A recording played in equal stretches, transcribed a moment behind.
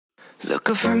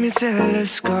Look up from your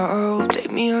telescope,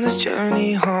 take me on this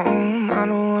journey home. I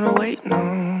don't wanna wait no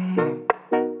more.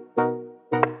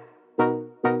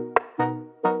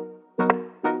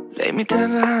 Lay me down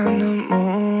behind the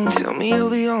moon, tell me you'll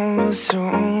be on real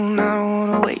soon. I don't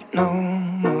wanna wait no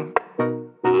more.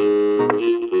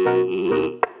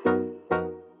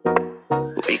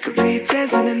 We could be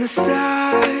dancing in the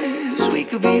stars, we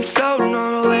could be floating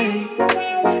on a wave.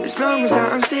 As long as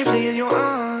I'm safely in your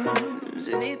arms,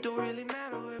 and it don't really matter.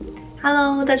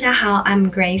 Hello, 大家好, I'm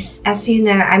Grace. As you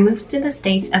know, I moved to the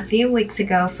States a few weeks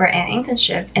ago for an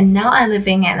internship, and now I live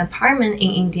in an apartment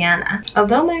in Indiana.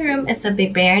 Although my room is a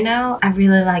bit bare now, I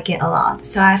really like it a lot.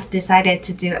 So I've decided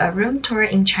to do a room tour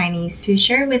in Chinese to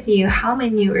share with you how my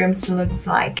new room looks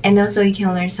like. And also you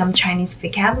can learn some Chinese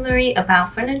vocabulary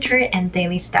about furniture and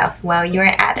daily stuff while you're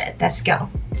at it. Let's go.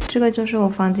 这个就是我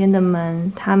房间的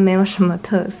门，它没有什么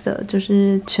特色，就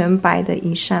是全白的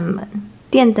一扇门。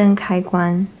电灯开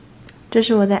关。这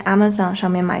是我在 Amazon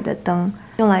上面买的灯，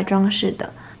用来装饰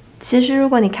的。其实如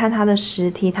果你看它的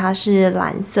实体，它是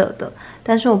蓝色的，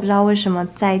但是我不知道为什么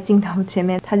在镜头前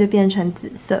面它就变成紫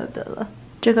色的了。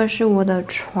这个是我的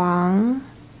床。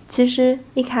其实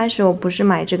一开始我不是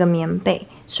买这个棉被，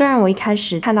虽然我一开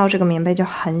始看到这个棉被就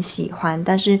很喜欢，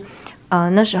但是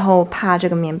那时候怕这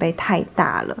个棉被太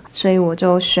大了，所以我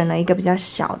就选了一个比较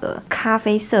小的咖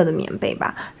啡色的棉被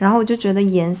吧。然后我就觉得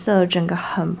颜色整个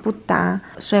很不搭，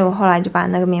所以我后来就把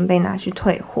那个棉被拿去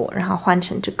退货，然后换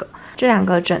成这个。这两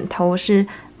个枕头是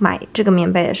买这个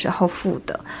棉被的时候附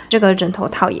的，这个枕头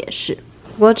套也是。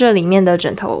不过这里面的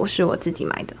枕头是我自己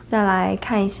买的。再来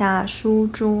看一下书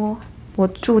桌，我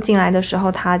住进来的时候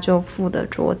它就附的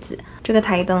桌子。这个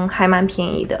台灯还蛮便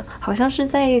宜的，好像是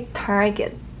在 Target。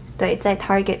对，在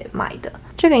Target 买的，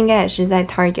这个应该也是在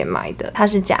Target 买的，它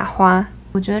是假花。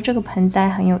我觉得这个盆栽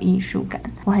很有艺术感，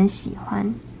我很喜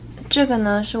欢。这个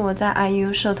呢是我在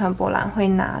IU 社团博览会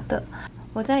拿的，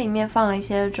我在里面放了一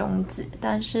些种子，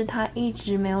但是它一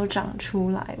直没有长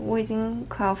出来，我已经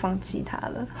快要放弃它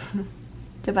了，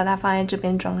就把它放在这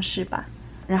边装饰吧。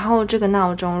然后这个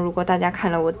闹钟，如果大家看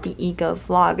了我第一个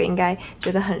vlog 应该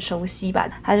觉得很熟悉吧，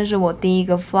它就是我第一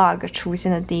个 vlog 出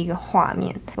现的第一个画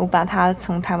面，我把它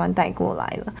从台湾带过来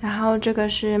了。然后这个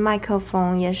是麦克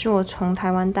风，也是我从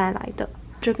台湾带来的。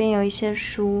这边有一些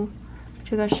书，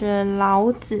这个是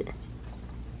老子，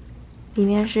里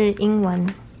面是英文。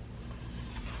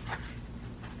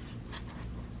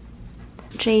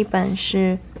这一本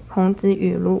是孔子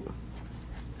语录，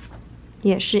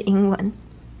也是英文。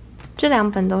这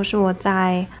两本都是我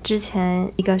在之前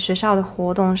一个学校的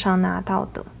活动上拿到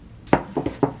的。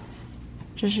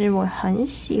这是我很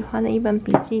喜欢的一本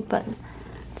笔记本，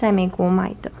在美国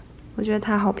买的，我觉得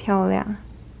它好漂亮。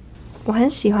我很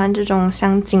喜欢这种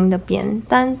镶金的边，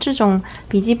但这种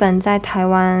笔记本在台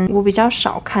湾我比较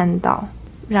少看到。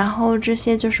然后这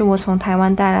些就是我从台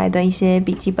湾带来的一些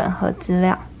笔记本和资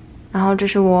料。然后这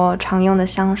是我常用的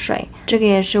香水，这个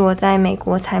也是我在美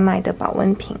国才买的保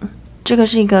温瓶。这个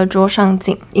是一个桌上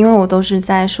镜，因为我都是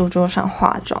在书桌上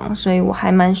化妆，所以我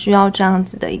还蛮需要这样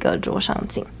子的一个桌上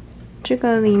镜。这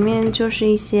个里面就是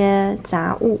一些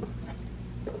杂物，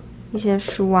一些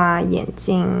书啊、眼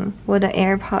镜、我的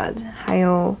AirPod， 还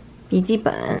有笔记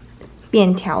本、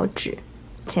便条纸、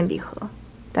铅笔盒，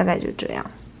大概就这样。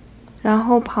然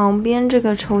后旁边这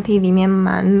个抽屉里面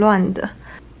蛮乱的，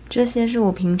这些是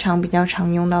我平常比较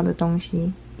常用到的东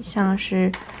西，像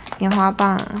是棉花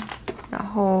棒，然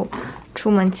后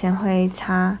出门前会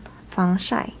擦防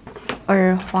晒，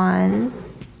耳环，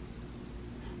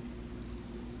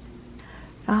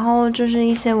然后这是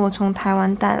一些我从台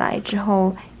湾带来之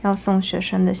后要送学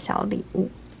生的小礼物。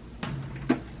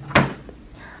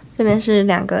这边是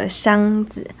两个箱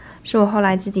子，是我后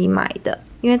来自己买的，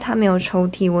因为它没有抽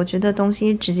屉，我觉得东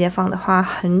西直接放的话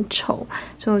很丑，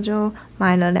所以我就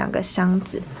买了两个箱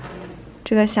子。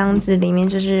这个箱子里面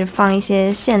就是放一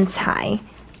些线材，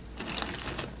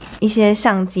一些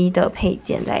相机的配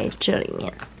件在这里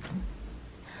面。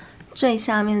最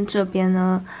下面这边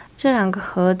呢，这两个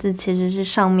盒子其实是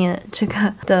上面这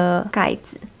个的盖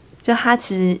子，就它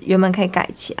其实原本可以盖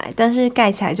起来，但是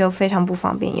盖起来就非常不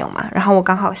方便用嘛。然后我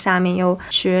刚好下面又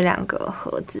缺两个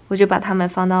盒子，我就把它们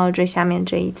放到最下面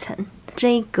这一层。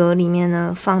这一格里面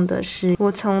呢，放的是我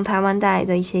从台湾带来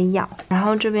的一些药，然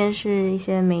后这边是一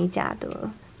些美甲的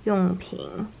用品，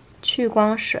去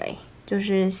光水，就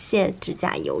是卸指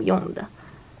甲油用的。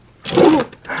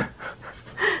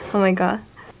Oh my god！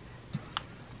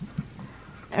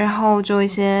 然后就一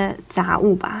些杂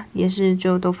物吧，也是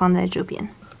就都放在这边。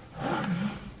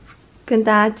跟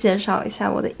大家介绍一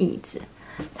下我的椅子，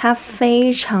它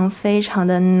非常非常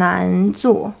的难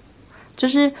坐，就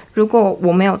是如果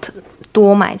我没有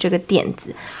多买这个垫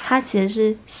子，它其实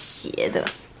是斜的，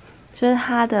就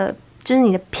是就是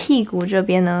你的屁股这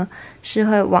边呢是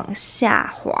会往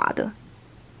下滑的，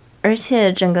而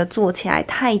且整个坐起来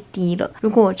太低了。如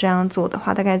果我这样做的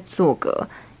话，大概坐个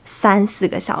3-4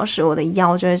个小时，我的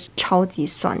腰就会超级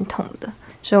酸痛的。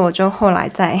所以我就后来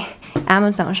在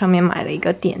Amazon 上面买了一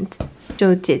个垫子，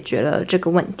就解决了这个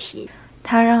问题。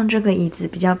它让这个椅子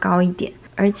比较高一点，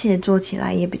而且坐起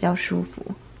来也比较舒服。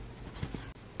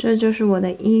这就是我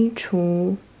的衣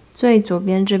橱，最左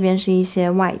边这边是一些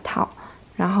外套。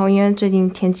然后因为最近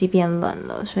天气变冷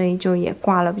了，所以就也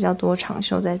挂了比较多长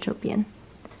袖在这边。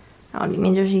然后里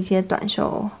面就是一些短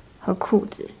袖和裤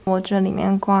子。我这里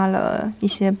面挂了一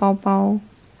些包包。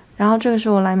然后这个是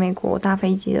我来美国搭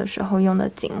飞机的时候用的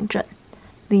颈枕。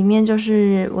里面就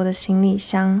是我的行李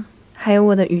箱，还有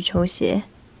我的羽球鞋。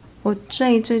我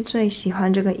最喜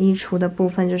欢这个衣橱的部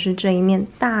分就是这一面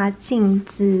大镜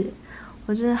子。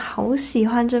我真的好喜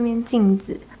欢这面镜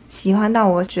子。喜欢到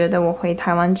我觉得我回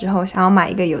台湾之后想要买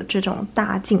一个有这种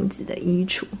大镜子的衣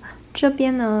橱。这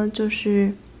边呢就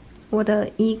是我的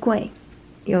衣柜，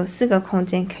有4个空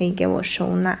间可以给我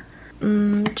收纳。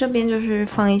这边就是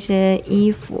放一些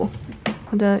衣服，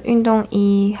我的运动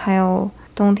衣，还有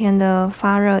冬天的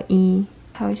发热衣，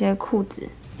还有一些裤子。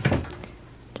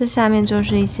这下面就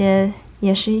是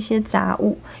也是一些杂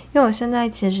物，因为我现在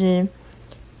其实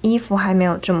衣服还没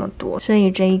有这么多，所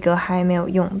以这一个还没有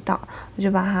用到，我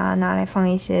就把它拿来放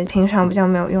一些平常比较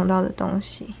没有用到的东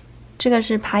西。这个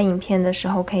是拍影片的时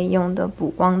候可以用的补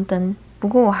光灯，不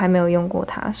过我还没有用过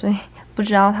它，所以不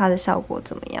知道它的效果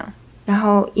怎么样。然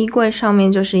后衣柜上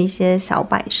面就是一些小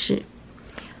摆饰，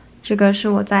这个是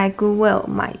我在 Goodwill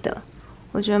买的，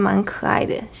我觉得蛮可爱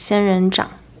的仙人掌。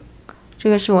这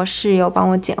个是我室友帮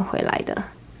我捡回来的。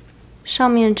上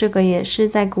面这个也是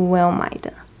在 Goodwill 买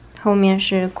的。后面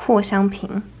是扩香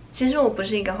瓶。其实我不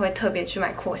是一个会特别去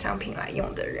买扩香瓶来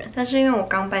用的人，但是因为我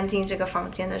刚搬进这个房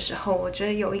间的时候，我觉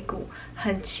得有一股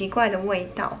很奇怪的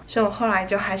味道，所以我后来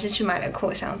就还是去买了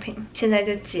扩香瓶。现在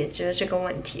就解决了这个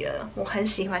问题了。我很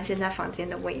喜欢现在房间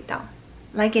的味道。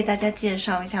来给大家介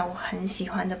绍一下我很喜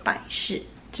欢的摆饰，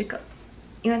这个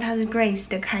因为它是 Grace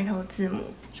的开头字母，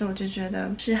所以我就觉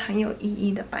得是很有意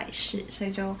义的摆饰，所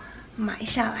以就买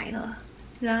下来了。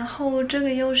然后这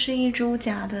个又是一株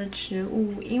假的植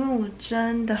物，因为我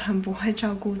真的很不会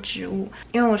照顾植物，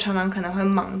因为我常常可能会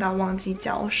忙到忘记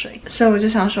浇水，所以我就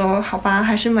想说好吧，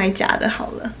还是买假的好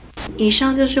了。以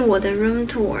上就是我的 room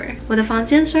tour。 我的房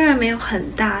间虽然没有很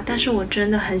大，但是我真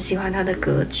的很喜欢它的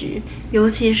格局，尤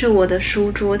其是我的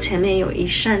书桌前面有一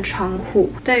扇窗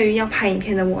户，对于要拍影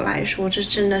片的我来说，这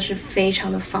真的是非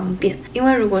常的方便。因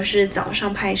为如果是早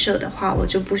上拍摄的话，我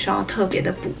就不需要特别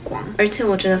的补光，而且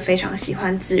我真的非常喜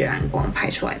欢自然光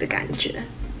拍出来的感觉。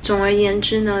总而言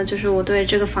之呢，就是我对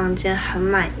这个房间很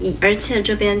满意，而且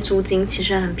这边租金其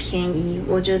实很便宜，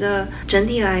我觉得整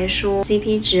体来说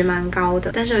CP 值蛮高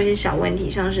的。但是有一些小问题，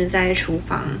像是在厨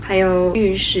房还有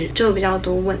浴室就有比较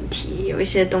多问题，有一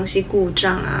些东西故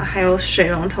障啊，还有水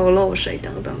龙头漏水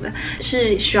等等的，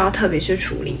是需要特别去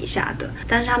处理一下的。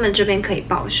但是他们这边可以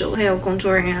报修，会有工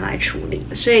作人员来处理，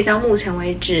所以到目前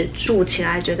为止住起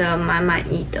来觉得蛮满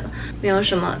意的，没有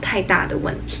什么太大的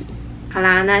问题。好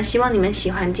啦，那希望你们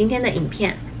喜欢今天的影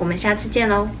片，我们下次见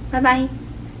喽，拜拜。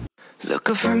Look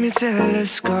up from your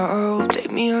telescope,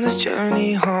 take me on this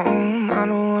journey home. I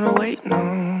don't wanna wait no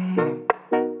more.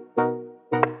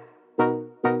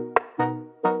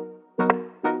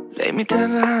 Lay me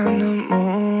down behind the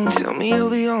moon, tell me you'll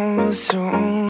be